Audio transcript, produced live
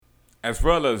as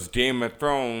well as Game of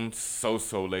Thrones so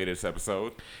latest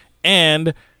episode.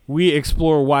 And we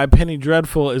explore why Penny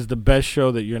Dreadful is the best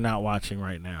show that you're not watching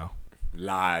right now.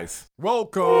 Lies.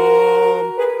 Welcome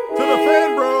to the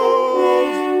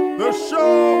FanBros, the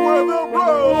show where the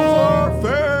bros are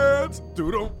fans.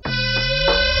 Doodle.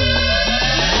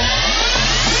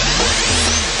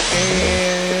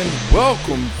 And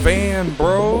welcome,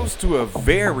 FanBros, to a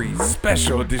very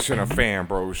special edition of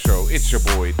FanBrosShow. It's your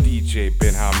boy, DJ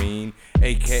Benjamin,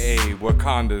 a.k.a.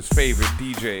 Wakanda's favorite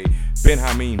DJ,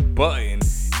 Benjamin Button,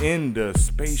 in the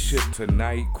spaceship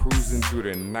tonight, cruising through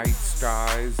the night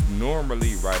skies.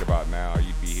 Normally, right about now,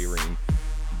 you'd be hearing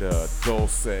the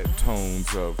dulcet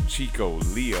tones of Chico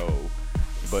Leo,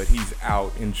 but he's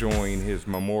out enjoying his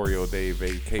Memorial Day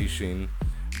vacation,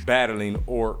 battling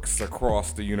orcs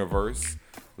across the universe,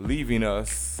 leaving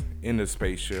us in the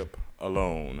spaceship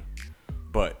alone.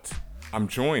 But I'm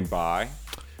joined by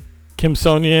Kim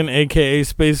Sonian, a.k.a.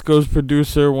 Space Ghost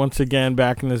Producer, once again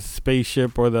back in the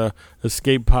spaceship, or the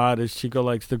escape pod, as Chico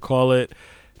likes to call it.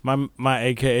 My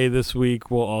a.k.a. this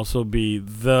week will also be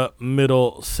the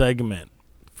middle segment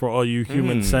for all you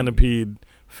Human Centipede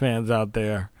fans out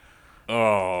there.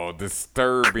 Oh,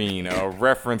 disturbing. A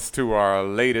reference to our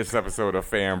latest episode of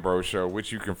FanBrosShow,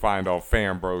 which you can find on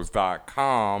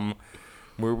FanBros.com,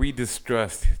 where we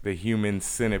discussed the Human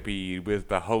Centipede with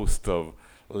the host of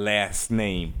Last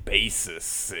Name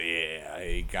Basis. Yeah,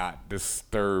 it got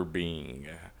disturbing,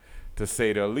 to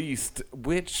say the least,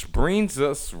 which brings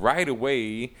us right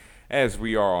away, as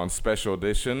we are on special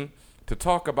edition, to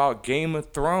talk about Game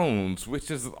of Thrones, which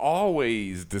is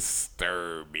always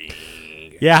disturbing.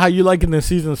 Yeah, how you liking this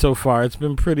season so far? It's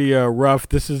been pretty rough.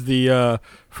 This is the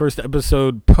first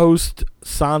episode post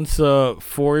Sansa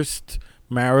forced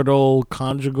marital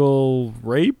conjugal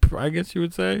rape, I guess you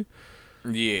would say.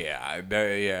 Yeah,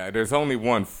 there's only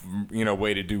one,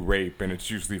 way to do rape, and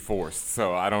it's usually forced.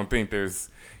 So I don't think there's,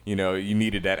 you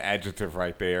needed that adjective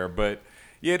right there. But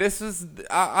yeah,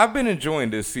 I've been enjoying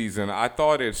this season. I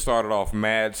thought it started off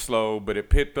mad slow, but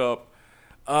it picked up.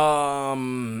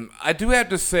 I do have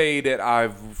to say that I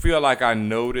feel like I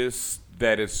noticed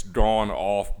that it's gone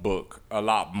off book a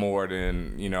lot more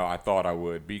than, I thought I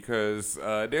would, because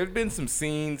there's been some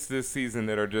scenes this season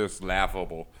that are just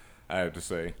laughable, I have to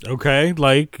say. Okay,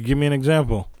 give me an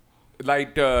example.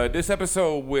 Like this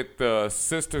episode with the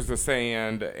Sisters of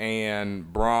Sand and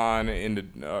Bronn in the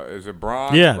is it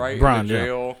Bronn? Yeah, right? Bronn, in the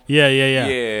jail. Yeah.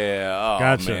 Yeah. Oh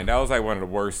Gotcha. Man, that was like one of the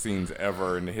worst scenes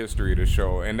ever in the history of the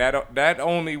show, and that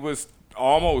only was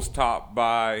almost topped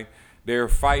by their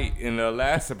fight in the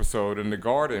last episode in the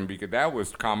garden, because that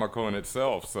was comical in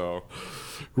itself. So,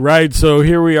 right. So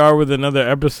here we are with another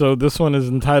episode. This one is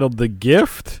entitled "The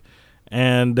Gift."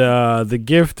 And the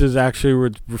gift is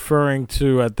actually referring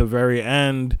to at the very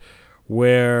end,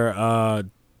 where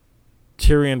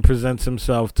Tyrion presents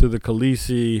himself to the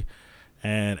Khaleesi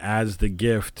and as the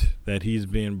gift that he's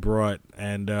being brought.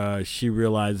 And she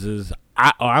realizes,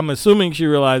 I'm assuming she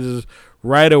realizes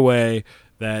right away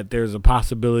that there's a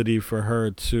possibility for her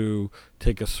to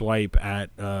take a swipe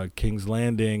at King's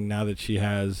Landing now that she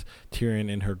has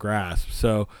Tyrion in her grasp.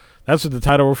 So that's what the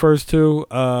title refers to,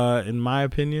 in my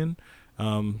opinion.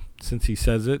 Since he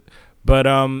says it. But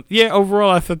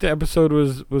overall I thought the episode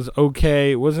was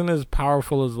okay. It wasn't as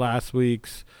powerful as last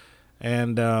week's,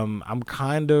 and I'm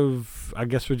kind of, I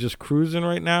guess we're just cruising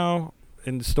right now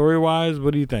in story wise.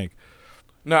 What do you think?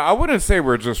 No, I wouldn't say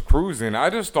we're just cruising. I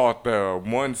just thought the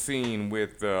one scene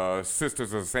with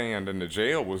Sisters of Sand in the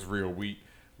jail was real weak,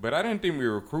 but I didn't think we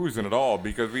were cruising at all,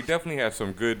 because we definitely had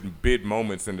some good big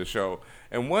moments in the show.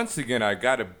 And once again, I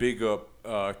got to big up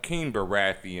King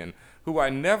Baratheon, who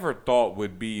I never thought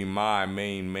would be my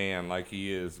main man like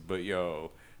he is. But,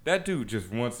 that dude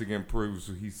just once again proves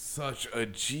he's such a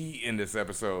G in this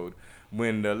episode.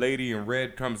 When the lady in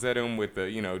red comes at him with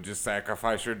the, just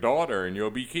sacrifice your daughter and you'll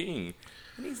be king.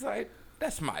 And he's like,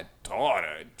 that's my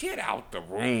daughter. Get out the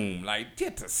room.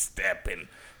 Get to stepping.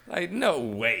 No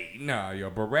way. Nah,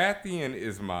 Baratheon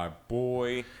is my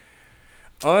boy.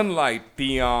 Unlike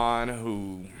Theon,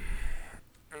 who...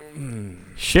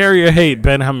 Share your hate,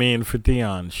 Benjamin, for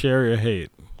Theon. Share your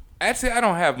hate. Actually, I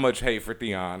don't have much hate for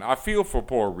Theon. I feel for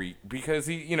poor Reek, because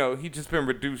he just been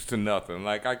reduced to nothing.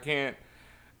 I can't.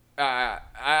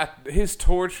 His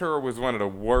torture was one of the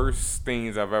worst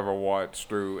things I've ever watched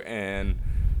through, and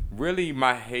really,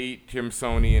 my hate,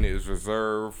 Kimsonian, is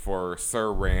reserved for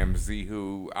Sir Ramsay,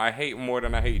 who I hate more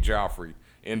than I hate Joffrey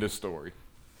in the story.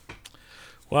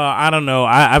 Well, I don't know.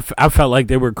 I felt like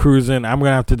they were cruising. I'm going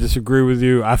to have to disagree with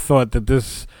you. I thought that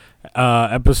this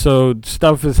episode,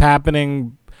 stuff is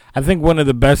happening. I think one of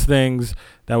the best things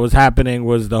that was happening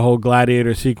was the whole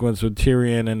gladiator sequence with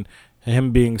Tyrion and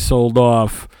him being sold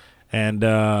off. And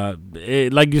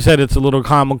like you said, it's a little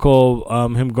comical,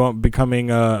 him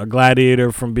becoming a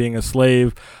gladiator from being a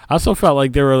slave. I also felt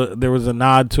like there was a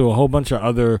nod to a whole bunch of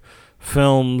other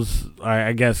films,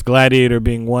 I guess Gladiator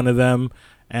being one of them.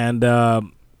 And,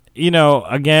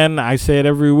 again, I say it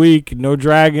every week, no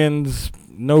dragons,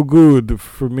 no good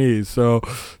for me. So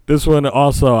this one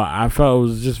also, I felt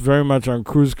was just very much on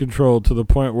cruise control to the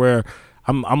point where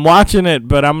I'm watching it,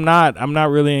 but I'm not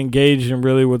really engaged in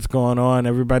really what's going on.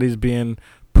 Everybody's being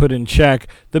put in check.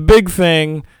 The big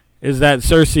thing is that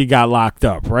Cersei got locked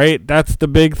up, right? That's the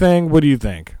big thing. What do you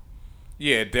think?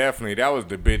 Yeah, definitely. That was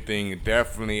the big thing,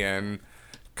 definitely, and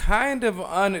kind of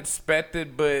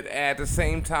unexpected, but at the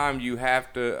same time, you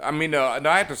have to. I mean, no,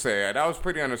 I have to say that was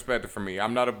pretty unexpected for me.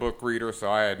 I'm not a book reader, so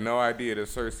I had no idea that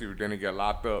Cersei was going to get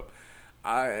locked up.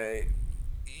 I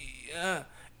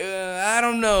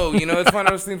don't know. It's one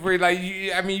of those things where,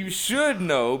 you should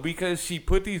know because she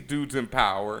put these dudes in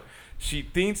power. She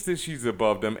thinks that she's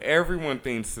above them. Everyone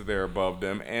thinks that they're above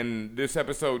them. And this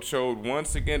episode showed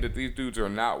once again that these dudes are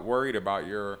not worried about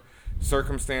your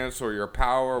circumstance or your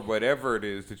power, whatever it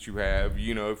is that you have.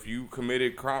 If you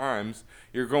committed crimes,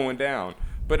 you're going down.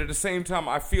 But at the same time,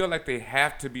 I feel like they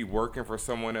have to be working for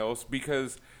someone else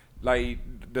because, like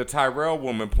the Tyrell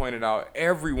woman pointed out,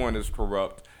 everyone is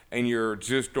corrupt. And you're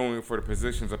just going for the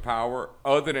positions of power,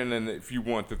 other than if you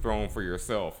want the throne for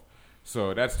yourself.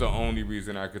 So that's the only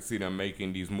reason I could see them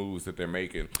making these moves that they're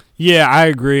making. Yeah, I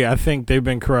agree. I think they've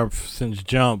been corrupt since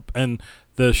jump. And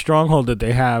the stronghold that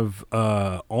they have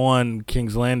on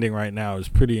King's Landing right now is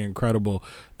pretty incredible.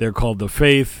 They're called the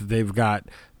Faith. They've got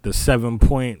the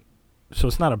 7-point, so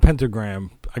it's not a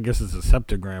pentagram. I guess it's a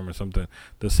septagram or something.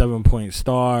 The 7-point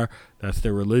star, that's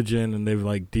their religion, and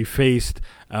they've defaced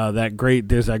there's that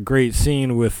great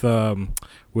scene with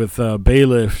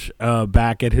Baelish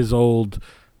back at his old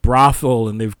brothel,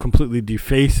 and they've completely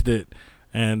defaced it,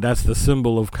 and that's the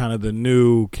symbol of kind of the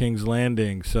new King's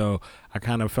Landing. So I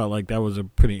kind of felt like that was a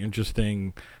pretty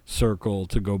interesting circle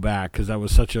to go back because that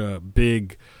was such a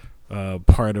big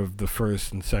part of the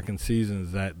first and second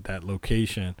seasons, that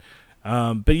location.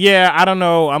 But yeah, I don't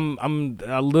know. I'm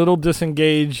a little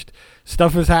disengaged.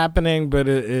 Stuff is happening, but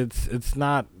it's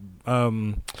not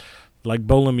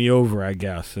bowling me over, I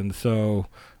guess. And so,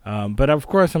 but of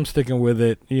course, I'm sticking with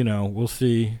it. We'll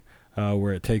see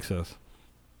where it takes us.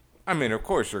 I mean, of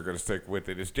course you're gonna stick with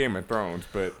it. It's Game of Thrones,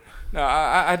 but no,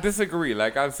 I disagree.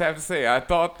 Like I just have to say, I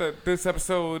thought that this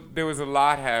episode there was a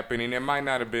lot happening. It might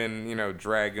not have been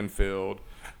dragon filled.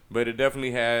 But it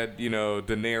definitely had,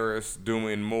 Daenerys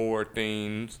doing more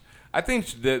things. I think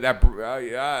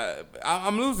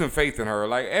I'm losing faith in her.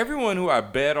 Like, everyone who I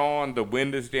bet on to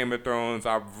win this Game of Thrones,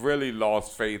 I've really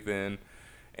lost faith in.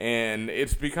 And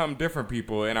it's become different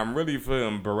people. And I'm really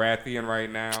feeling Baratheon right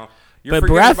now. You're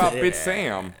forgetting about Big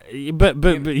Sam. But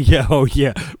Baratheon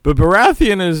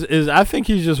is I think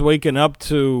he's just waking up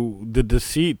to the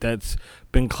deceit that's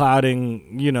been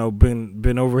clouding,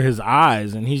 been over his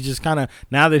eyes, and he's just kind of,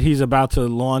 now that he's about to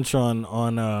launch on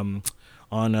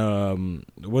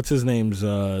what's his name's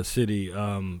city,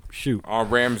 on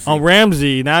Ramsay. On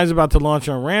Ramsay. Now he's about to launch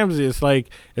on Ramsay. It's like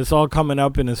it's all coming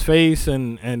up in his face,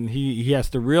 and he has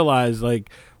to realize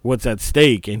what's at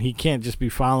stake, and he can't just be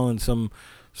following some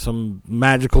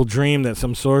magical dream that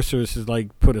some sorceress has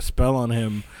put a spell on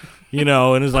him,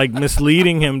 and is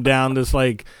misleading him down this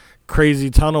crazy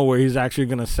tunnel where he's actually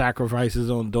going to sacrifice his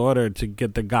own daughter to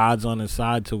get the gods on his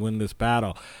side to win this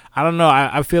battle. I don't know.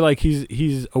 I feel like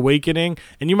he's awakening,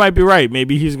 and you might be right.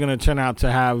 Maybe he's going to turn out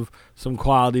to have some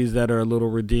qualities that are a little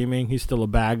redeeming. He's still a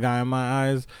bad guy in my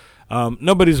eyes.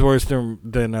 Nobody's worse than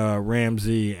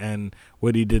Ramsay and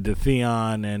what he did to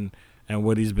Theon and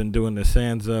what he's been doing to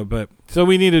Sansa. But so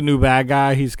we need a new bad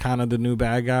guy. He's kind of the new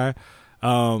bad guy.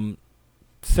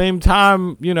 Same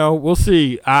time, we'll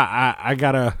see. I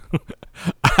gotta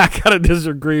I gotta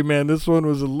disagree, man. This one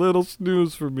was a little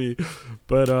snooze for me,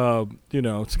 but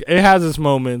it has its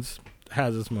moments.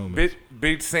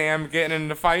 Big Sam getting in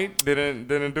the fight didn't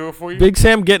do it for you. Big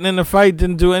Sam getting in the fight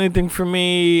didn't do anything for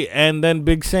me, and then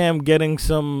Big Sam getting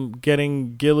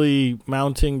Gilly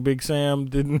mounting Big Sam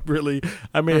didn't really.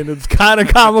 I mean, it's kind of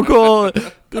comical.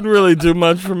 Didn't really do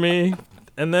much for me.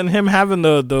 And then him having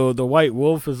the White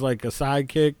Wolf as a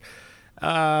sidekick,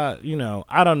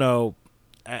 I don't know.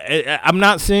 I'm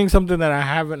not seeing something that I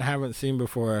haven't seen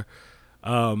before,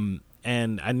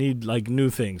 and I need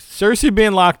new things. Cersei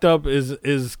being locked up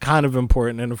is kind of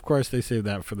important, and of course they save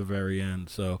that for the very end.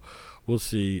 So we'll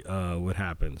see what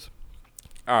happens.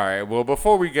 All right. Well,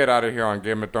 before we get out of here on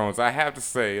Game of Thrones, I have to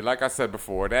say, like I said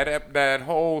before, that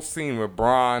whole scene with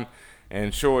Bronn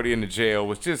and Shorty in the jail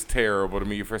was just terrible to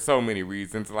me for so many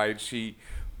reasons. Like, she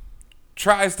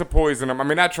tries to poison him. I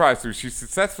mean, not tries to. She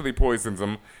successfully poisons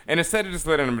him, and instead of just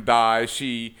letting him die,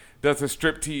 she does a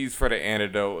striptease for the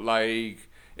antidote. Like,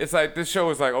 it's like this show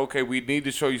is like, okay, we need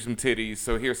to show you some titties,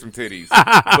 so here's some titties.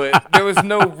 But there was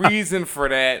no reason for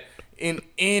that in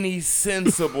any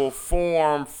sensible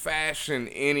form, fashion,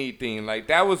 anything. Like,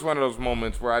 that was one of those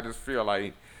moments where I just feel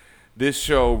like this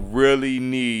show really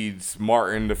needs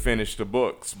Martin to finish the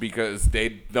books because they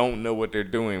don't know what they're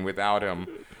doing without him.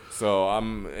 So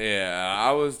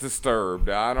I was disturbed.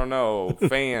 I don't know,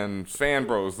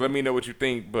 FanBros, let me know what you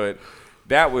think. But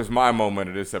that was my moment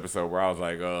of this episode where I was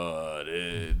like,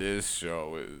 this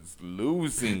show is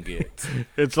losing it.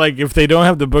 It's like if they don't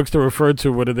have the books to refer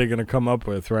to, what are they going to come up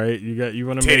with, right? You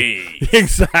want to make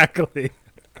exactly.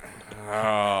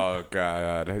 Oh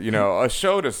God! You know, a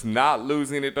show that's not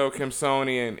losing it though,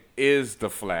 Kimsonian, is The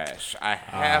Flash. I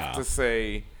have to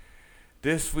say,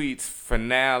 this week's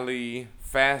finale,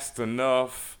 Fast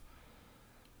Enough.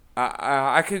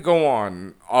 I could go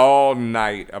on all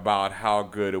night about how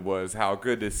good it was, how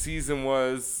good the season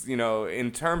was. You know,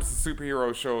 in terms of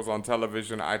superhero shows on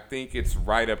television, I think it's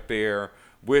right up there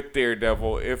with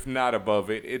Daredevil, if not above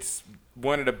it. It's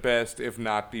one of the best, if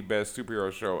not the best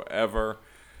superhero show ever.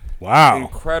 Wow.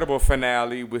 Incredible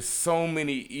finale with so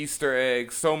many Easter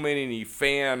eggs, so many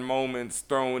fan moments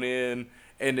thrown in,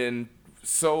 and then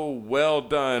so well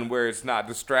done where it's not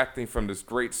distracting from this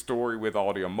great story with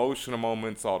all the emotional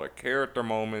moments, all the character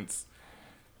moments.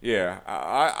 Yeah,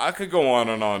 I could go on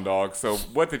and on, dog. So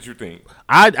what did you think?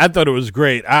 I thought it was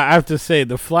great. I have to say,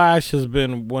 The Flash has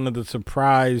been one of the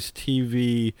surprise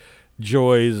TV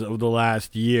joys of the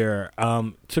last year.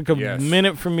 Took a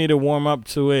minute for me to warm up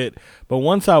to it, but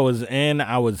once I was in,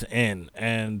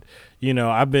 and you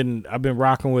know, I've been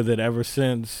rocking with it ever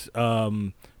since.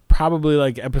 Probably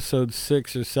like episode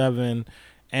 6 or 7,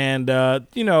 and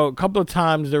you know, a couple of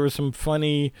times there were some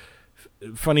funny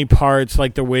parts,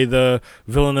 like the way the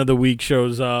villain of the week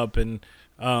shows up, and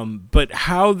but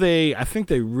I think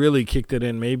they really kicked it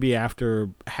in maybe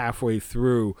after halfway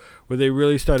through, where they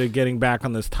really started getting back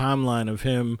on this timeline of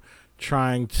him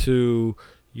trying to,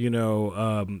 you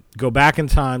know, go back in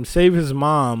time, save his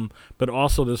mom, but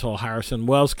also this whole Harrison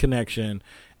Wells connection.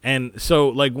 And so,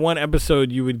 like, one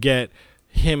episode you would get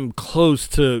him close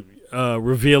to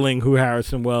revealing who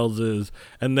Harrison Wells is,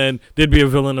 and then there'd be a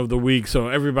villain of the week, so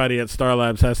everybody at Star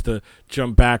Labs has to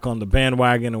jump back on the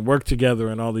bandwagon and work together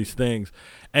and all these things.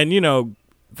 And, you know,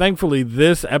 thankfully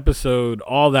this episode,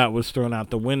 all that was thrown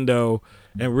out the window,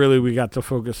 and really we got to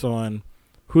focus on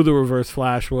who the Reverse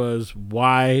Flash was,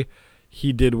 why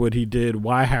he did what he did,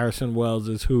 why Harrison Wells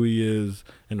is who he is.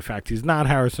 In fact, he's not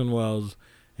Harrison Wells,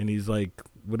 and he's like,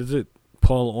 what is it?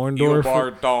 Paul Orndorff.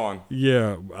 Eobard Dawn.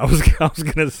 Yeah, I was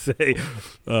gonna say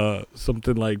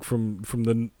something like from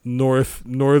the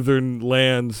northern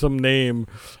land, some name.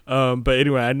 But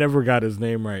anyway, I never got his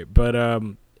name right. But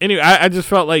anyway, I just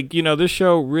felt like, you know, this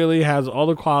show really has all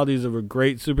the qualities of a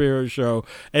great superhero show,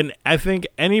 and I think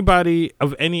anybody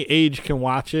of any age can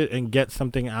watch it and get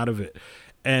something out of it.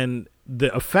 And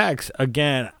the effects,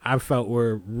 again, I felt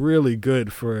were really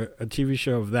good for a TV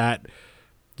show of that.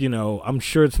 You know, I'm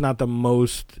sure it's not the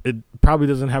most, it probably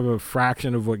doesn't have a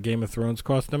fraction of what Game of Thrones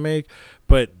cost to make,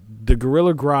 but the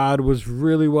Gorilla Grodd was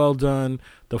really well done.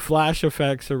 The Flash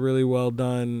effects are really well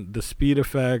done. The speed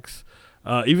effects,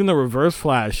 even the Reverse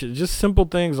Flash, just simple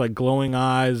things like glowing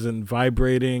eyes and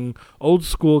vibrating, old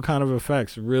school kind of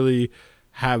effects really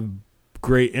have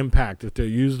great impact if they're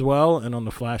used well, and on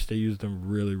the Flash they used them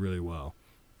really, really well.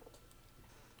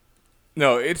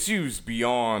 No, it's used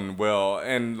beyond well,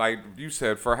 and like you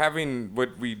said, for having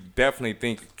what we definitely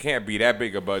think can't be that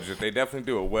big a budget, they definitely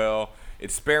do it well.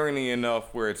 It's sparingly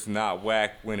enough where it's not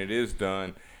whack when it is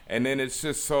done, and then it's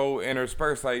just so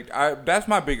interspersed. Like, that's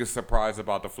my biggest surprise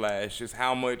about The Flash is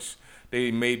how much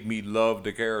they made me love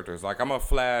the characters. Like, I'm a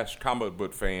Flash comic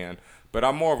book fan, but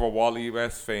I'm more of a Wally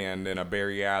West fan than a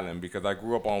Barry Allen because I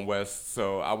grew up on West,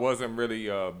 so I wasn't really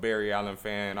a Barry Allen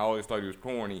fan. I always thought he was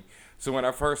corny. So when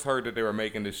I first heard that they were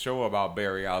making this show about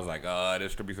Barry, I was like,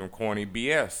 this could be some corny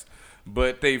BS.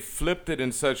 But they flipped it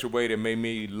in such a way that made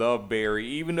me love Barry.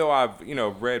 Even though I've, you know,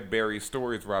 read Barry's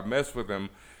stories where I've messed with him,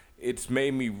 it's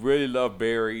made me really love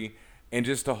Barry. And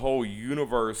just the whole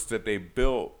universe that they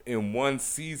built in one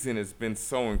season has been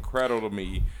so incredible to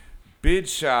me. Big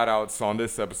shout outs on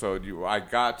this episode. I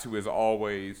got to, as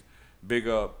always, big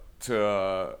up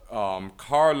to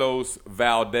Carlos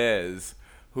Valdez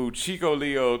who Chico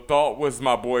Leo thought was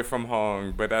my boy from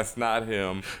Hung, but that's not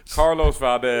him. Carlos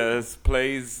Valdez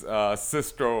plays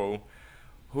Sistro,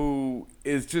 who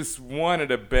is just one of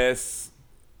the best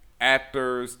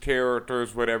actors,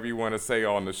 characters, whatever you want to say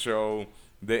on the show.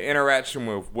 The interaction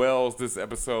with Wells this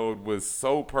episode was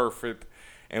so perfect.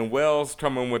 And Wells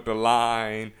coming with the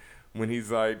line when he's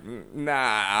like, nah,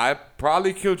 I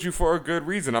probably killed you for a good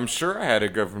reason. I'm sure I had a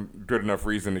good enough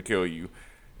reason to kill you.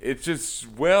 It's just,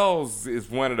 Wells is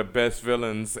one of the best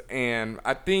villains. And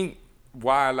I think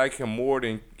why I like him more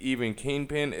than even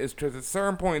Kingpin is because at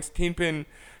certain points, Kingpin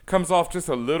comes off just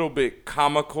a little bit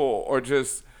comical or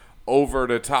just over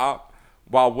the top,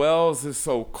 while Wells is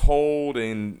so cold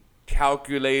and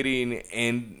calculating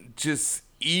and just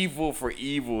evil for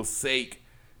evil's sake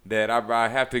that I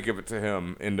have to give it to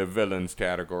him in the villains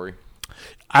category.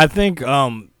 I think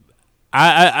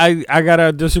I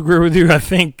gotta disagree with you. I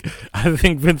think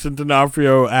Vincent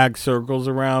D'Onofrio acts circles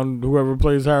around whoever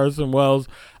plays Harrison Wells.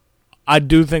 I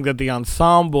do think that the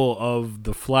ensemble of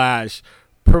the Flash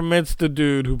permits the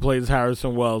dude who plays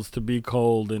Harrison Wells to be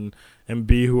cold and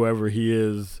be whoever he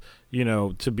is,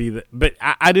 to be the. But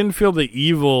I didn't feel the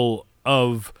evil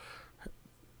of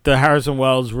the Harrison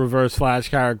Wells reverse Flash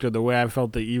character the way I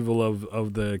felt the evil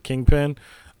of the Kingpin.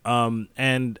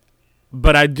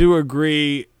 But I do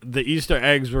agree the Easter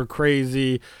eggs were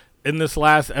crazy. In this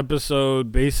last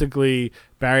episode, basically,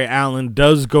 Barry Allen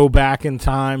does go back in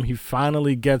time. He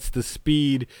finally gets the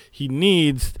speed he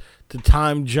needs to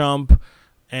time jump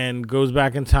and goes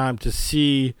back in time to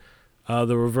see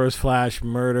the Reverse Flash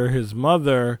murder his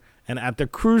mother. And at the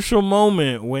crucial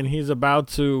moment when he's about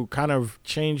to kind of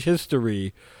change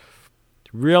history,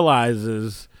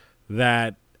 realizes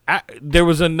that there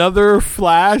was another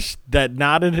Flash that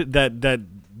nodded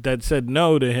that said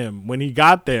no to him when he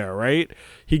got there, right?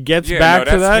 He gets back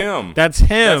to that. Him. That's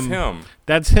him.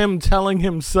 That's him telling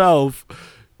himself,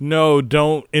 no,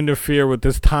 don't interfere with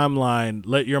this timeline.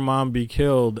 Let your mom be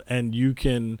killed, and you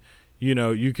can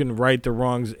right the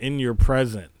wrongs in your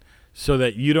present, so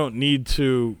that you don't need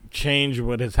to change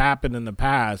what has happened in the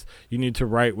past. You need to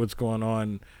right what's going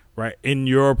on right in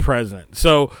your present.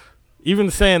 So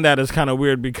even saying that is kind of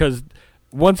weird, because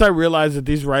once I realized that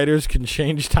these writers can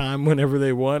change time whenever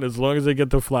they want, as long as they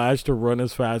get the Flash to run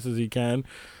as fast as he can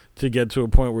to get to a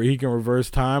point where he can reverse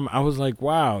time, I was like,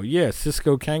 wow, yeah,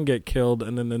 Cisco can get killed,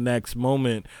 and then the next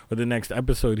moment or the next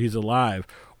episode he's alive.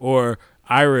 Or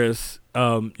Iris,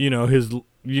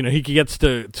 he gets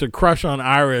to crush on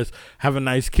Iris, have a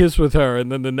nice kiss with her,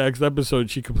 and then the next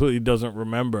episode she completely doesn't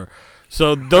remember.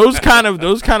 So those kind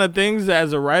of things,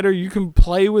 as a writer, you can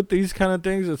play with these kind of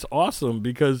things. It's awesome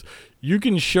because you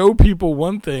can show people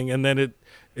one thing and then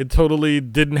it totally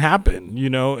didn't happen,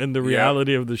 in the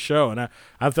reality of the show. And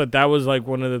I thought that was like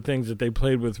one of the things that they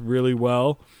played with really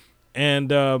well. And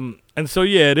so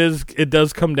yeah, it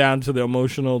does come down to the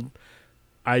emotional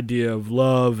idea of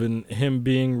love and him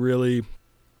being really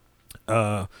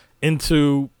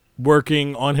into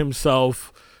working on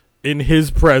himself in his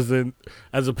present,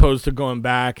 as opposed to going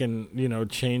back and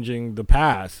changing the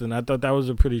past. And I thought that was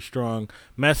a pretty strong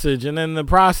message. And then the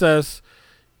process,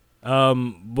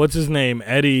 what's his name,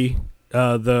 Eddie,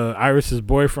 the Iris's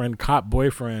boyfriend, cop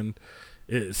boyfriend,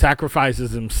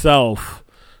 sacrifices himself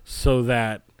so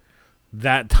that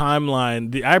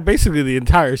timeline, basically the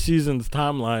entire season's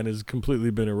timeline has completely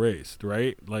been erased,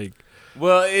 right? Like,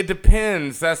 well, it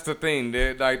depends. That's the thing.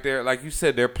 They're like you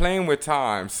said, they're playing with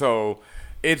time. So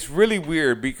it's really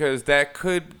weird because that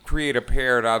could create a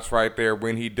paradox right there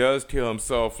when he does kill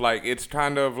himself. Like, it's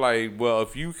kind of like, well,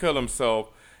 if you kill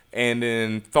himself and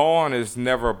then Thawne is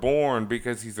never born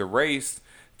because he's erased,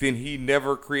 then he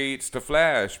never creates the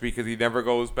Flash because he never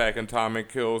goes back in time and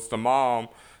kills the mom.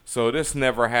 So this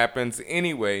never happens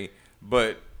anyway.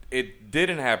 But it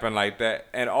didn't happen like that.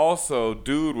 And also,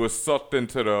 dude was sucked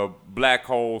into the black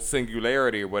hole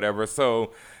singularity or whatever.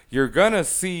 So you're going to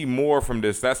see more from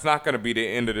this. That's not going to be the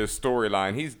end of this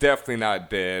storyline. He's definitely not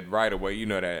dead right away. You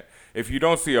know that. If you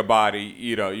don't see a body,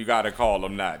 you got to call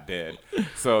him not dead.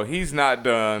 So he's not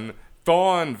done.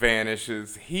 Thawne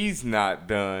vanishes. He's not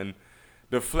done.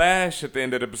 The Flash at the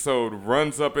end of the episode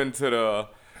runs up into the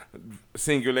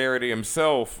singularity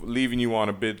himself, leaving you on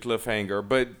a big cliffhanger.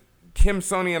 But Kim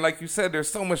Sonian, like you said, there's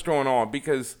so much going on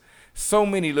because so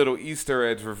many little Easter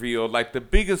eggs revealed. Like, the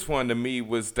biggest one to me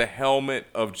was the helmet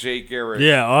of Jay Garrick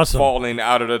falling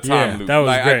out of the time loop. That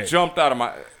was great. I jumped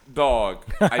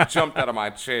out of my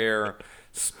chair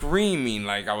screaming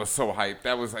like I was so hyped.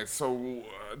 That was like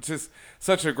just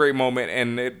such a great moment.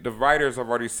 And the writers have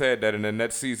already said that in the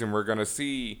next season we're going to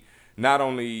see not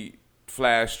only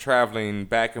Flash traveling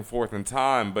back and forth in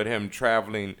time, but him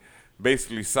traveling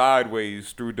basically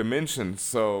sideways through dimensions.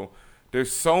 So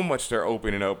there's so much they're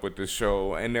opening up with this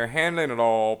show, and they're handling it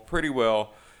all pretty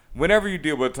well. Whenever you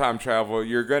deal with time travel,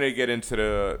 you're going to get into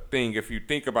the thing. If you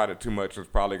think about it too much, it's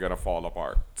probably going to fall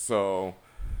apart. So,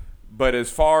 but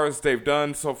as far as they've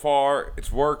done so far,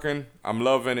 it's working. I'm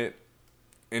loving it.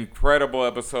 Incredible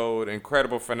episode,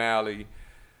 incredible finale.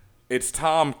 It's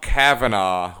Tom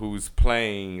Cavanaugh who's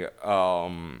playing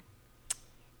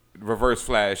Reverse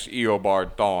Flash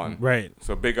Eobard Thawne. Right.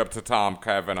 So big up to Tom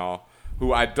Cavanaugh,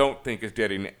 who I don't think is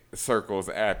getting circles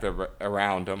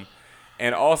around him.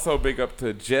 And also big up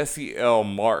to Jesse L.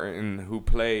 Martin, who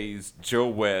plays Joe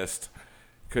West,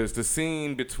 because the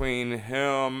scene between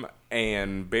him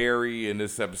and Barry in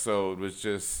this episode was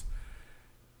just,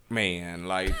 man,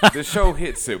 like, the show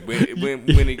hits it when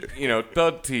he,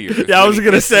 thug tears. Yeah, I was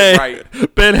going to say,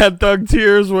 right. Ben had thug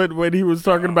tears when he was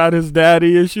talking about his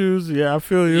daddy issues. Yeah, I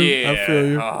feel you. Yeah. I feel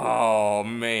you. Oh,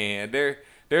 man.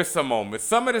 There's some moments.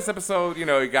 Some of this episode,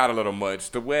 it got a little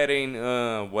much. The wedding,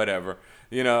 whatever.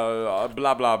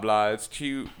 Blah, blah, blah. It's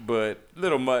cute, but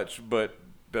little much. But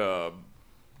the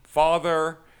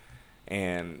father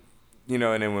and, and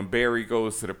then when Barry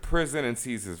goes to the prison and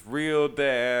sees his real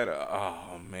dad,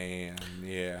 oh, man,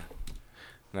 yeah.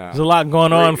 Nah. There's a lot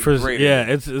going on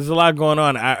it's a lot going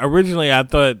on. Originally I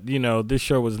thought, this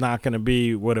show was not going to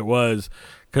be what it was,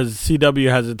 because CW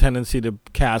has a tendency to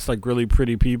cast like really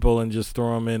pretty people and just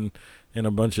throw them in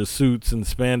a bunch of suits and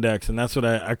spandex, and that's what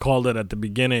I called it at the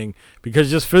beginning, because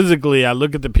just physically I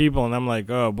look at the people and I'm like,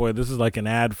 oh boy, this is like an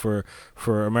ad for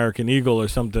American Eagle or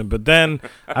something. But then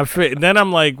then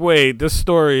I'm like, wait, this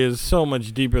story is so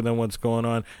much deeper than what's going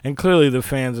on, and clearly the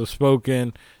fans have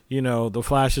spoken. The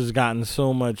Flash has gotten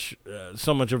so much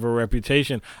of a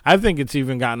reputation. I think it's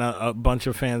even gotten a bunch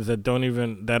of fans that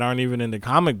aren't even into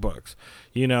comic books,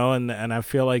 and I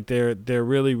feel like they're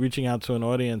really reaching out to an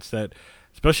audience that,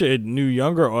 especially a new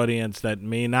younger audience that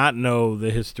may not know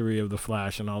the history of the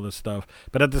Flash and all this stuff,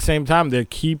 but at the same time they're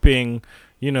keeping,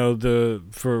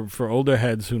 for older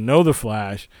heads who know the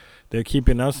Flash, they're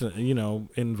keeping us,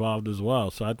 involved as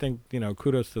well. So I think,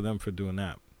 kudos to them for doing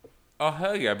that. Oh,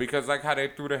 hell yeah, because like how they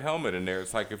threw the helmet in there,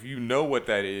 it's like if you know what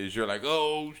that is, you're like,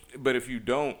 oh, but if you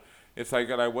don't, it's like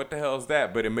what the hell is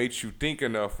that? But it makes you think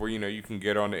enough where, you can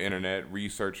get on the internet,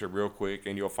 research it real quick,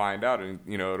 and you'll find out, and,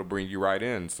 it'll bring you right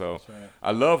in. So right.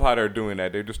 I love how they're doing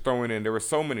that. They're just throwing in, there were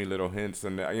so many little hints,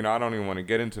 and, I don't even want to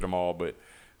get into them all, but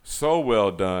so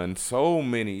well done, so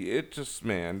many. It just,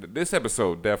 man, this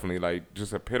episode definitely, like,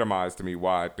 just epitomized to me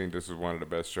why I think this is one of the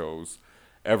best shows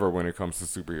ever when it comes to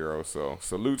superheroes. So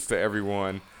salutes to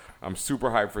everyone. I'm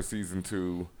super hyped for season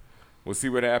 2. We'll see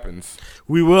what happens.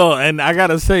 We will, and I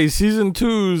gotta say, season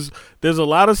 2s, there's a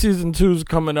lot of season 2s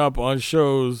coming up on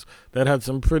shows that had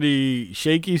some pretty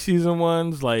shaky season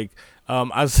 1s. Like,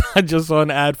 I just saw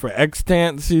an ad for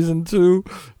Extant season 2,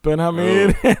 but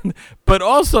but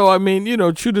also,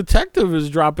 True Detective is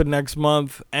dropping next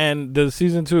month, and the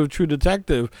season 2 of True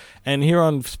Detective, and here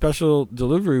on Special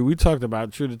Delivery, we talked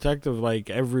about True Detective like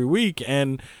every week,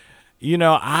 and,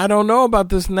 I don't know about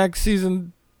this next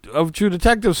season of True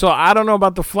Detective, so I don't know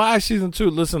about the Flash season 2.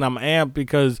 Listen, I'm amped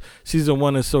because season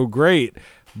 1 is so great,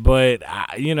 but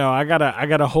I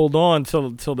gotta hold on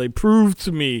till they prove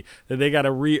to me that they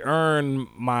gotta re-earn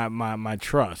my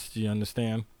trust. You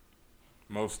understand?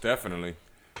 Most definitely.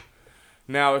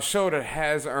 Now, a show that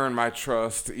has earned my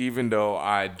trust, even though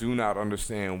I do not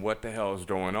understand what the hell is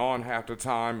going on half the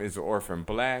time, is Orphan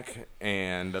Black,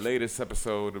 and the latest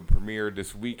episode premiered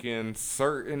this weekend.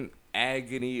 Certain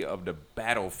Agony of the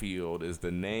Battlefield is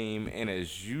the name, and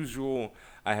as usual,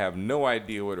 I have no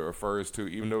idea what it refers to,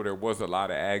 even though there was a lot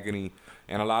of agony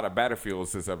and a lot of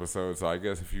battlefields this episode, so I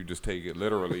guess if you just take it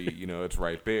literally, it's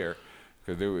right there,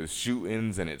 because there was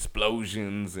shootings and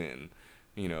explosions and,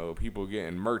 people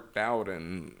getting murked out,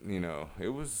 and, it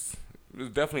was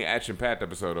definitely an action-packed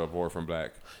episode of Orphan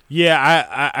Black.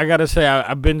 Yeah, I gotta say,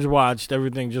 I binge-watched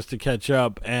everything just to catch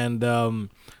up, and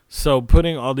so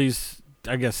putting all these,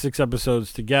 I guess, 6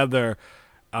 episodes together,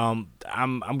 I'm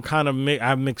kind of I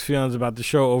have mixed feelings about the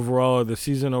show overall, or the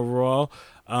season overall.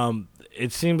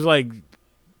 It seems like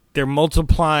they're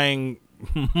multiplying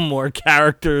more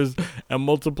characters and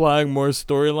multiplying more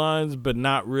storylines, but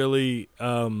not really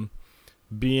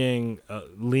being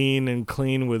lean and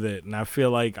clean with it. And I feel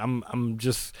like I'm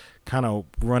just kind of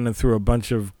running through a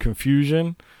bunch of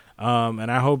confusion.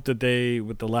 And I hope that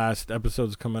with the last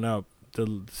episodes coming up,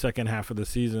 the second half of the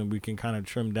season, we can kind of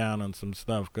trim down on some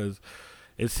stuff, because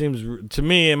it seems, to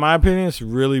me, in my opinion, it's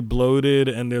really bloated,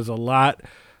 and there's a lot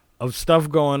of stuff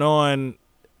going on.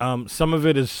 Some of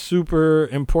it is super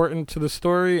important to the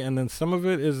story, and then some of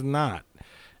it is not.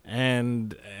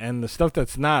 and the stuff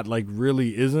that's not, like,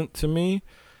 really isn't to me.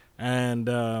 And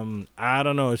I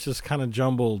don't know, it's just kind of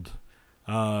jumbled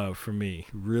for me,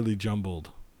 really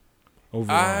jumbled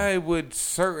overall. I would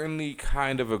certainly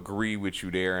kind of agree with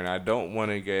you there, and I don't want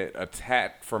to get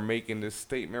attacked for making this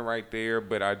statement right there,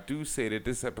 but I do say that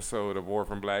this episode of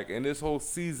Orphan Black and this whole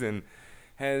season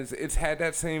it's had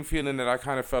that same feeling that I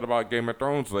kind of felt about Game of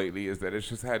Thrones lately, is that it's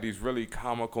just had these really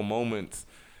comical moments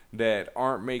that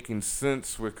aren't making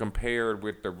sense compared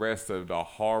with the rest of the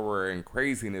horror and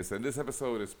craziness. And this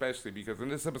episode especially, because in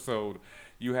this episode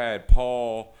you had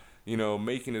Paul,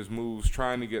 making his moves,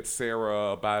 trying to get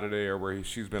Sarah up out of there where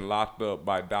she's been locked up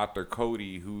by Dr.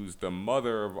 Cody, who's the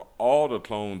mother of all the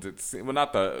clones. Well,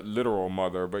 not the literal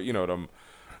mother, but,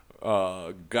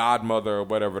 the godmother or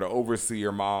whatever, the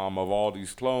overseer mom of all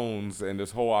these clones and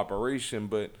this whole operation.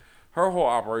 But her whole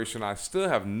operation, I still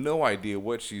have no idea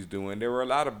what she's doing. There were a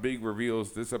lot of big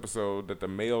reveals this episode that the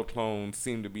male clones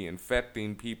seem to be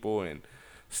infecting people and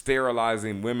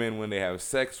sterilizing women when they have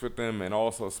sex with them, and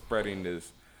also spreading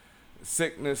this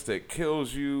sickness that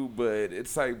kills you. But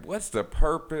it's like, what's the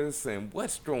purpose and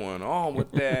what's going on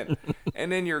with that?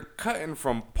 And then you're cutting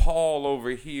from Paul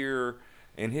over here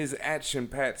and his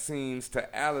action-packed scenes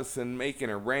to Allison making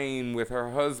it rain with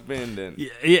her husband and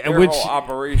their whole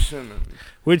operation.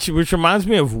 Which reminds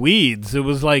me of Weeds. It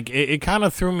was like, it kind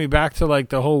of threw me back to, like,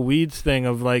 the whole Weeds thing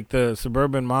of, like, the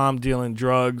suburban mom dealing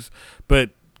drugs,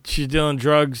 but she's dealing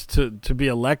drugs to be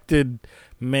elected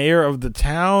mayor of the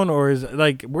town, or is,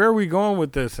 like, where are we going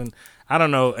with this? And I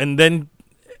don't know. And then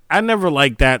I never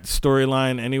liked that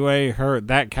storyline anyway.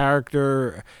 That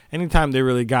character, anytime they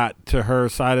really got to her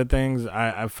side of things,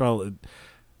 I felt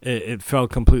it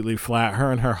felt completely flat.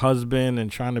 Her and her husband and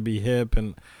trying to be hip,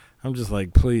 and I'm just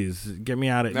like, please get me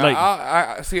out of it. Now,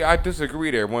 I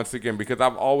disagree there once again, because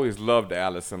I've always loved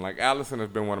Allison. Like, Allison has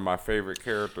been one of my favorite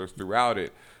characters throughout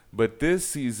it. But this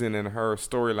season and her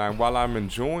storyline, while I'm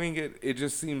enjoying it, it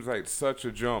just seems like such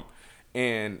a jump.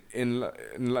 And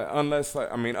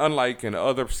unlike in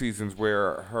other seasons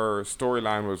where her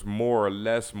storyline was more or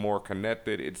less more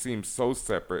connected, it seems so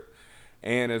separate.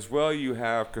 And as well, you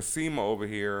have Cosima over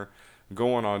here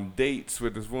going on dates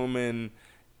with this woman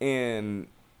and,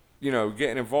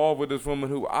 getting involved with this woman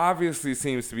who obviously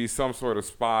seems to be some sort of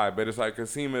spy. But it's like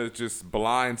Cosima is just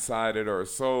blindsided or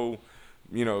so,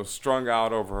 strung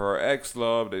out over her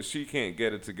ex-love that she can't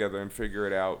get it together and figure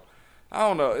it out. I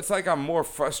don't know. It's like I'm more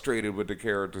frustrated with the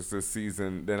characters this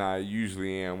season than I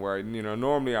usually am. Where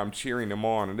normally I'm cheering them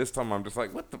on, and this time I'm just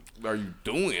like, "What the are you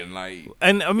doing?" Like,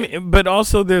 and I mean, but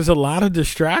also there's a lot of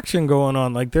distraction going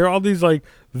on. Like, there are all these, like,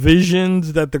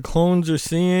 visions that the clones are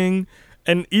seeing,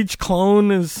 and each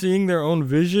clone is seeing their own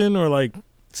vision. Or, like,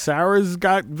 Sarah's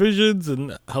got visions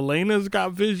and Helena's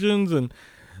got visions, and,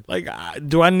 like,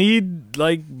 do I need,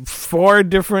 like, 4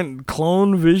 different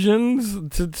clone visions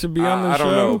to be on the show? I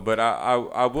don't know, but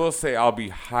I will say I'll be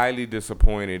highly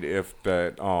disappointed if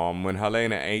that when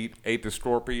Helena ate the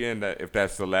scorpion, that if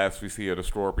that's the last we see of the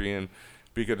scorpion,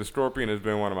 because the scorpion has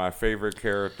been one of my favorite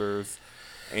characters.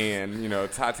 And,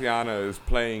 Tatiana is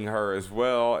playing her as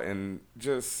well. And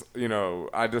just,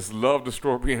 I just love the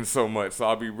scorpion so much. So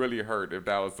I'll be really hurt if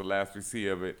that was the last we see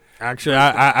of it. Actually,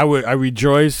 I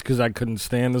rejoiced because I couldn't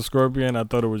stand the scorpion. I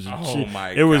thought it was cheap.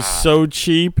 My it was so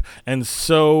cheap and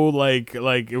so like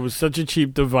it was such a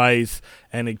cheap device,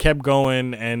 and it kept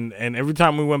going. And every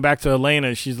time we went back to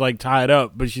Helena, she's like tied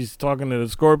up, but she's talking to the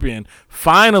scorpion.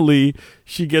 Finally,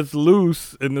 she gets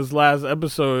loose in this last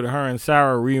episode. Her and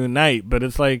Sarah reunite, but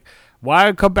it's like,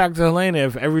 why come back to Helena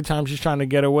if every time she's trying to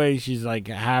get away, she's like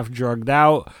half drugged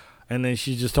out? And then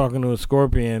she's just talking to a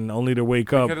scorpion only to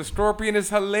wake up. Because the scorpion is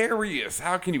hilarious.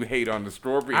 How can you hate on the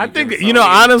scorpion? I think,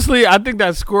 honestly, I think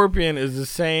that scorpion is the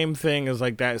same thing as,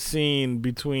 like, that scene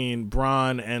between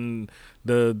Bronn and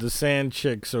the sand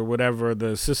chicks or whatever,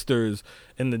 the sisters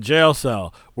in the jail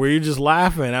cell, where you're just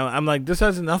laughing. I'm like, this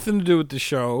has nothing to do with the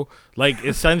show. Like,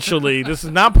 essentially, this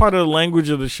is not part of the language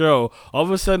of the show. All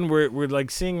of a sudden, we're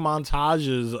like seeing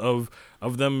montages of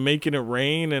them making it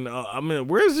rain, and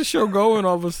where's the show going?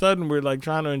 All of a sudden, we're like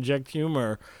trying to inject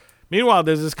humor. Meanwhile,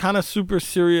 there's this kind of super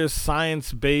serious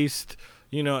science-based,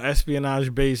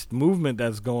 espionage-based movement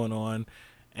that's going on,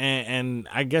 and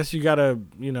I guess you gotta,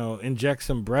 inject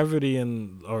some brevity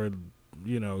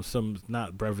some,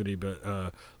 not brevity,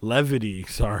 but levity,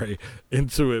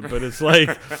 into it. But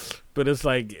it's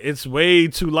like, it's way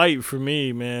too light for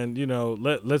me, man.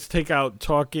 Let's take out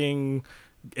talking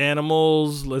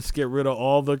animals. Let's get rid of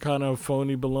all the kind of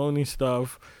phony baloney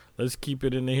stuff. let's keep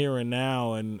it in the here and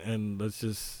now, and let's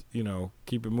just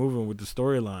keep it moving with the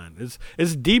storyline.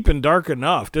 It's deep and dark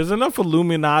enough. There's enough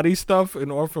Illuminati stuff in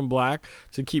Orphan Black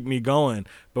to keep me going,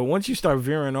 but once you start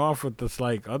veering off with this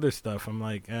like other stuff, I'm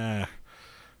like, I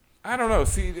don't know.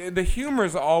 See, the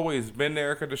humor's always been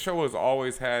there because the show has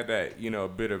always had that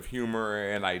bit of humor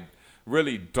and like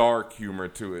really dark humor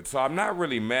to it. So I'm not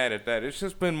really mad at that. It's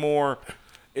just been more.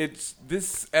 It's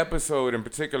this episode in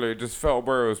particular. It just felt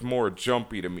where it was more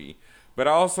jumpy to me. But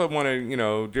I also want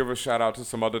to, give a shout out to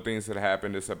some other things that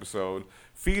happened this episode.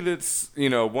 Felix,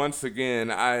 once again,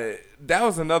 that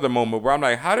was another moment where I'm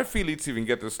like, how did Felix even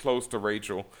get this close to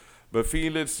Rachel? But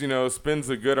Felix, spends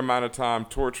a good amount of time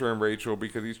torturing Rachel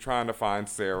because he's trying to find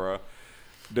Sarah.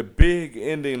 The big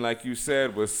ending, like you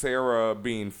said, was Sarah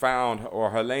being found,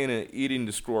 or Helena eating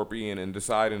the scorpion and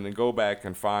deciding to go back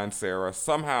and find Sarah,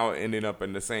 somehow ending up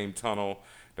in the same tunnel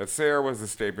that Sarah was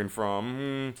escaping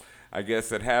from. I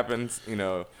guess it happens,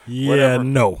 Yeah, whatever.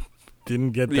 no.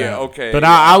 Didn't get that. Yeah, okay. But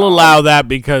I'll allow that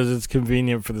because it's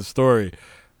convenient for the story.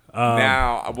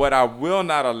 Now, what I will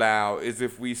not allow is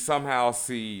if we somehow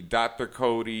see Dr.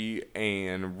 Cody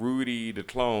and Rudy the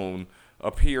clone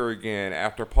appear again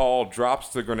after Paul drops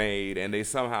the grenade and they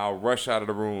somehow rush out of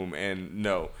the room. And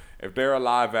no, if they're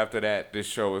alive after that, this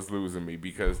show is losing me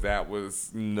because that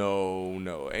was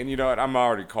no. And you know what? I'm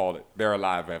already called it. They're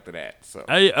alive after that. So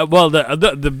well,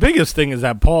 the biggest thing is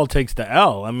that Paul takes the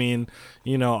L. I mean,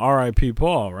 R.I.P.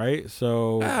 Paul, right?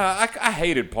 So I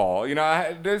hated Paul.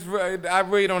 I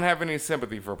really don't have any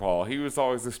sympathy for Paul. He was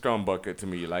always a scrum bucket to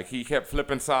me. Like he kept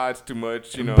flipping sides too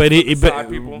much. But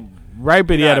people. Right,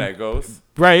 but he had that goes.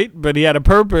 Right, but he had a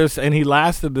purpose, and he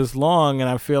lasted this long, and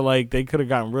I feel like they could have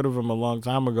gotten rid of him a long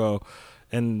time ago,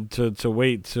 and to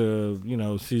wait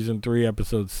to season 3,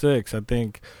 episode 6. I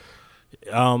think.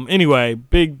 Anyway,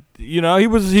 big. He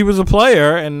was a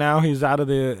player, and now he's out of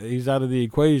the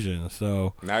equation.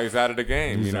 So now he's out of the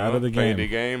game. He's out of the Play game. the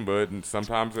game, but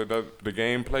sometimes the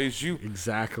game plays you.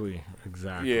 Exactly.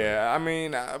 Yeah, I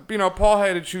mean, Paul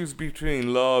had to choose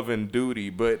between love and duty,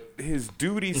 but his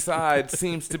duty side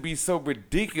seems to be so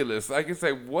ridiculous. Like it's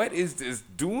like, what is this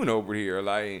doing over here?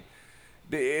 Like,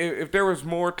 if there was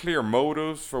more clear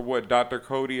motives for what Dr.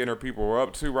 Cody and her people were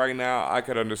up to right now, I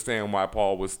could understand why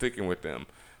Paul was sticking with them.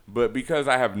 But because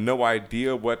I have no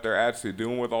idea what they're actually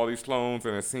doing with all these clones,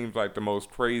 and it seems like the most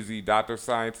crazy Dr.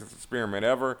 Scientist experiment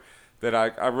ever, that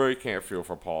I really can't feel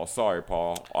for Paul. Sorry,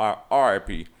 Paul.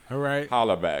 R.I.P. All right.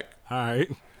 Holla back. All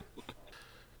right.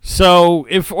 So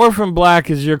if Orphan Black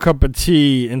is your cup of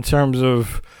tea in terms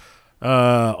of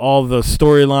all the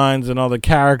storylines and all the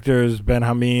characters, Ben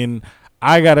Hameen,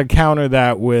 I got to counter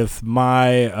that with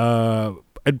my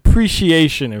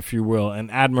appreciation, if you will,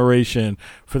 and admiration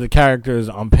for the characters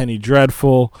on Penny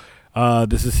Dreadful.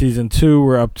 This is season 2.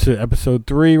 We're up to episode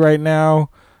 3 right now.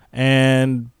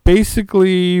 And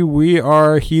basically, we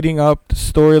are heating up. The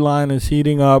storyline is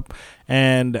heating up.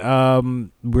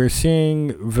 And we're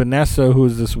seeing Vanessa, who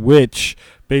is this witch.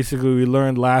 Basically, we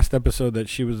learned last episode that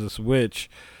she was this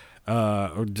witch,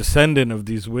 or descendant of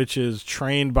these witches,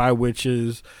 trained by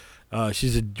witches.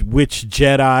 She's a witch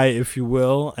Jedi, if you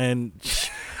will, and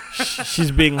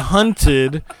she's being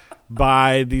hunted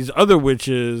by these other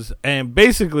witches, and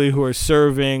basically who are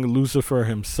serving Lucifer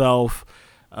himself.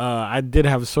 I did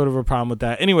have sort of a problem with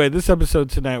that. Anyway, this episode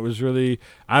tonight was really,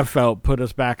 I felt, put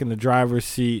us back in the driver's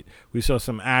seat. We saw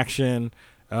some action.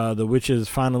 The witches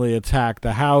finally attacked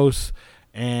the house.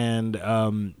 And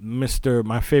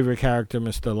my favorite character,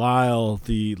 Mr. Lyle,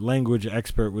 the language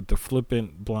expert with the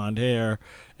flippant blonde hair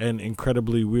and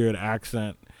incredibly weird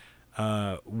accent,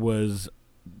 was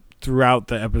throughout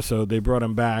the episode. They brought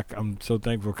him back. I'm so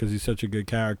thankful because he's such a good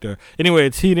character. Anyway,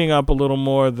 it's heating up a little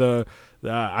more.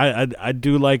 I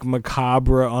do like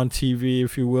macabre on TV,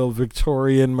 if you will,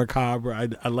 Victorian macabre.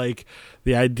 I like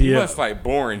the idea. You must like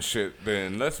boring shit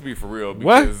then. Let's be for real.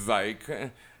 Because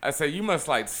I say you must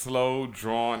like slow,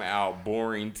 drawn out,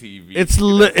 boring TV. It's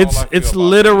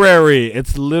literary.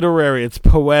 It's literary. It's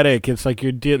poetic. It's like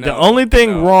the only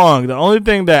thing wrong. The only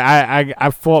thing that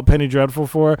I fault Penny Dreadful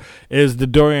for is the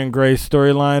Dorian Gray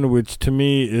storyline, which to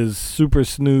me is super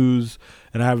snooze,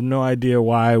 and I have no idea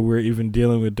why we're even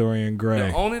dealing with Dorian Gray.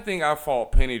 The only thing I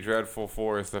fault Penny Dreadful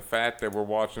for is the fact that we're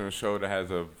watching a show that has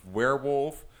a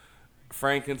werewolf,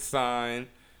 Frankenstein,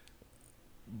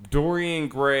 Dorian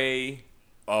Gray,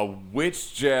 a witch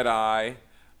Jedi,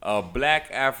 a black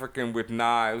African with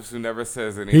knives who never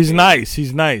says anything. He's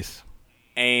nice.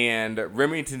 And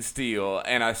Remington Steele,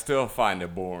 and I still find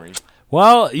it boring.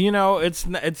 Well,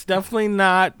 it's definitely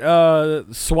not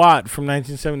SWAT from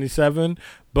 1977,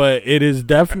 but it is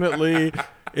definitely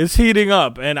It's heating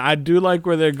up, and I do like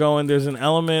where they're going. There's an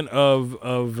element of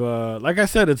like I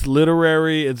said, it's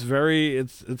literary. It's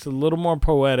a little more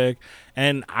poetic,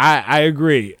 and I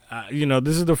agree.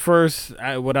 This is the first,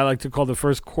 what I like to call the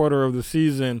first quarter of the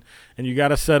season, and you got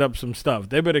to set up some stuff.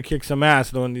 They better kick some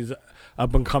ass on these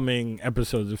up and coming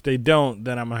episodes. If they don't,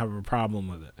 then I'm gonna have a problem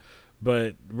with it.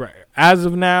 But as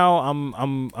of now,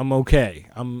 I'm okay.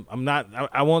 I'm not.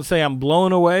 I won't say I'm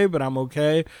blown away, but I'm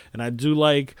okay, and I do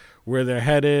like where they're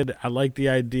headed. I like the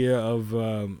idea of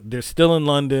they're still in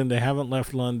London. They haven't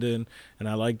left London, and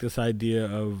I like this idea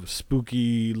of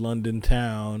spooky London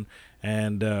town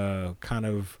and kind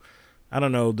of, I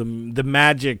don't know, the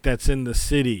magic that's in the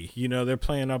city. They're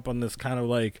playing up on this kind of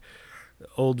like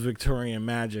old Victorian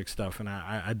magic stuff, and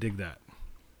I dig that.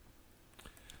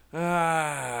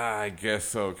 I guess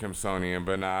so, Kimsonian,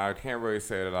 but nah, I can't really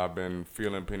say that I've been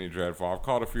feeling Penny Dreadful. I've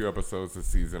caught a few episodes this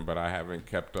season, but I haven't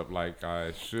kept up like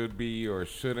I should be or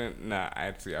shouldn't. Nah,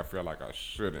 actually, I feel like I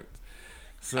shouldn't.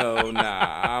 So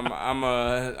nah, I'm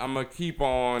a keep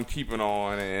on keeping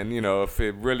on, and if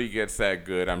it really gets that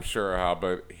good, I'm sure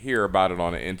I'll hear about it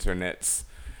on the internets.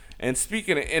 And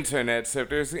speaking of internets, if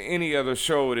there's any other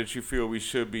show that you feel we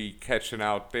should be catching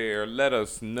out there, let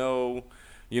us know.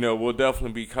 We'll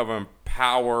definitely be covering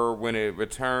Power when it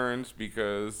returns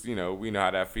because, we know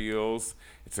how that feels.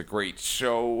 It's a great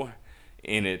show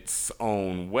in its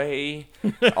own way.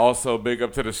 Also, big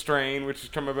up to The Strain, which is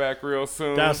coming back real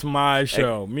soon. That's my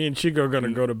show. Me and Chico are going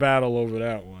to go to battle over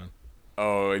that one.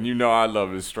 Oh, and I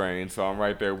love The Strain, so I'm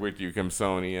right there with you,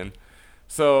 Kimsonian.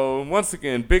 So, once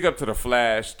again, big up to The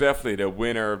Flash, definitely the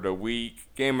winner of the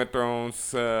week. Game of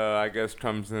Thrones, I guess,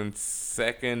 comes in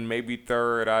second, maybe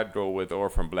third. I'd go with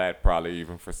Orphan Black, probably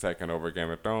even for second over Game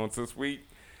of Thrones this week.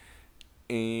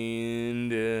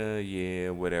 And,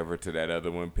 whatever to that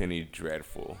other one, Penny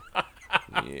Dreadful.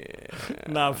 Yeah.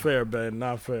 Not fair, Ben,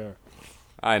 not fair.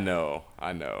 I know.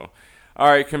 All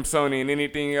right, Kimsonian,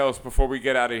 anything else before we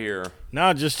get out of here?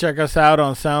 No, just check us out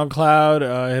on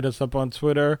SoundCloud, hit us up on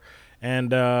Twitter.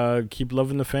 And keep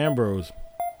loving the FanBros.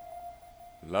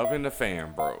 Loving the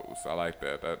FanBros. I like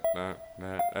that. That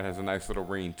has a nice little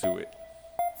ring to it.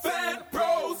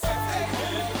 FanBros.